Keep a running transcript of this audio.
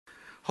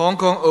Hong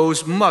Kong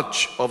owes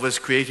much of its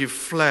creative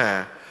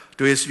flair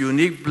to its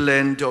unique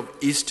blend of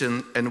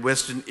Eastern and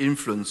Western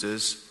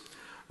influences,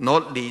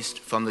 not least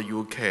from the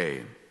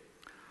UK.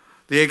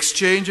 The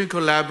exchange and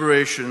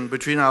collaboration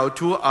between our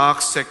two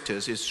arts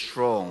sectors is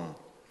strong.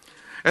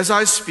 As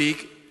I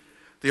speak,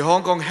 the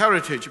Hong Kong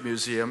Heritage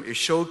Museum is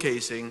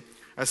showcasing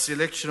a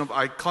selection of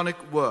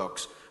iconic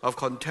works of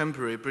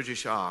contemporary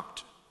British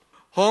art.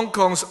 Hong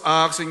Kong's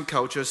arts and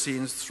culture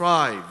scene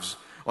thrives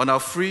on our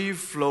free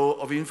flow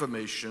of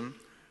information,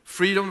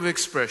 freedom of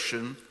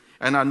expression,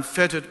 and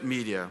unfettered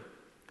media.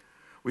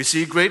 We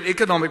see great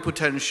economic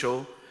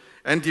potential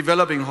and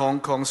developing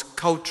Hong Kong's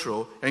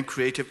cultural and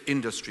creative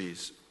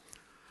industries.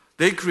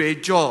 They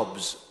create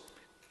jobs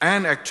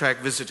and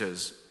attract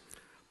visitors.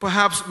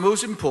 Perhaps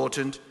most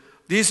important,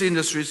 these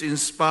industries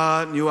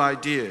inspire new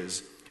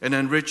ideas and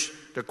enrich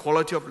the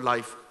quality of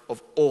life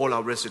of all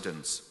our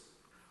residents.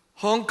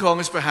 Hong Kong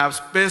is perhaps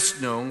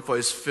best known for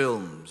its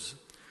films.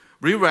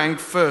 We rank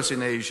first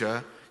in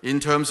Asia in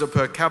terms of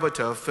per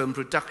capita film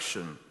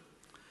production.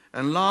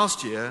 And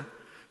last year,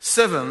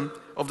 7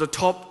 of the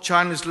top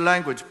Chinese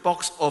language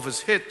box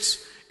office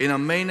hits in the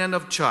mainland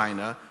of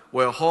China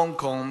were Hong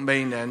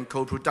Kong-Mainland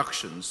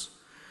co-productions,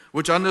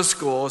 which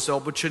underscores the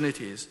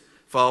opportunities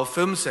for our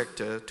film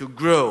sector to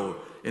grow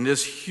in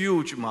this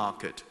huge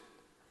market.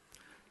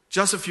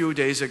 Just a few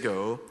days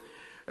ago,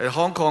 a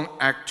Hong Kong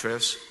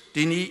actress,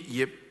 Deanie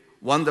Ip,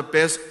 won the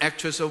Best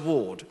Actress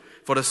Award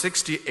for the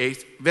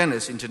 68th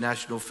Venice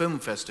International Film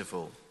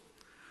Festival.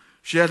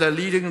 She had a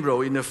leading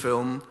role in a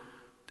film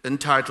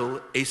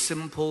entitled A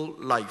Simple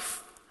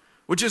Life,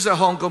 which is a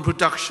Hong Kong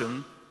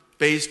production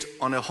based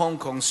on a Hong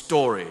Kong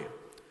story.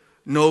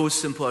 No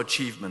simple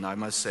achievement, I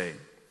must say.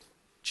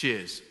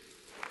 Cheers.